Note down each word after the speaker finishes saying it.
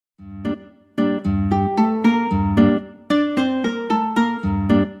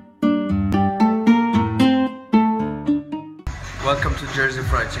welcome to Jersey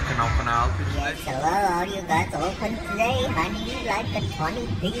Fried Chicken. How can I help you today? Yes, hello, are you guys open today? Honey, like a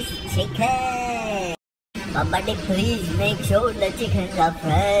 20-piece chicken. But buddy, please make sure the chickens are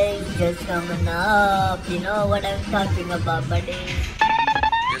fresh, just coming up. You know what I'm talking about, buddy.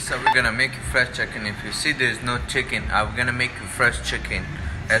 Yes, sir, we're gonna make you fresh chicken. If you see there's no chicken, I'm gonna make you fresh chicken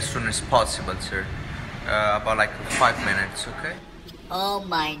as soon as possible, sir. About like 5 minutes, okay? Oh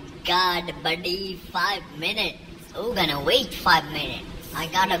my god, buddy, 5 minutes. Who's gonna wait 5 minutes? I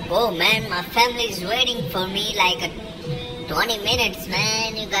gotta go, man. My family's waiting for me like 20 minutes,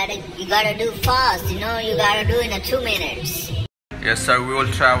 man. You gotta do fast, you know, you gotta do in 2 minutes. Yes, sir, we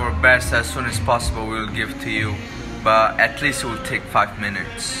will try our best. As soon as possible we will give to you, but at least it will take 5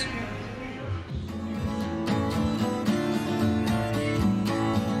 minutes.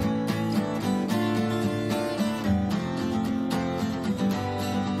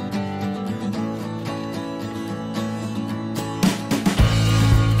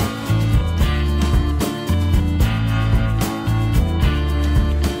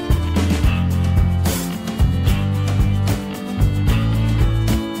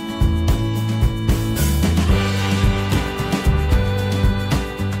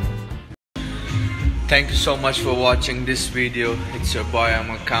 Thank you so much for watching this video. It's your boy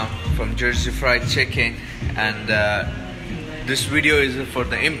Aimalkhan from Jersey Fried Chicken, and this video is for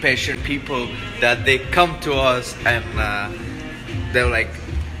the impatient people that they come to us and they're like,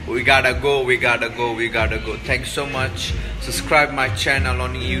 we gotta go, we gotta go, we gotta go. Thanks so much. Subscribe my channel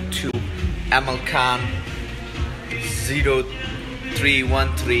on YouTube,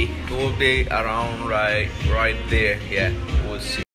 Aimalkhan0313. It will be around right there. Yeah, we'll see.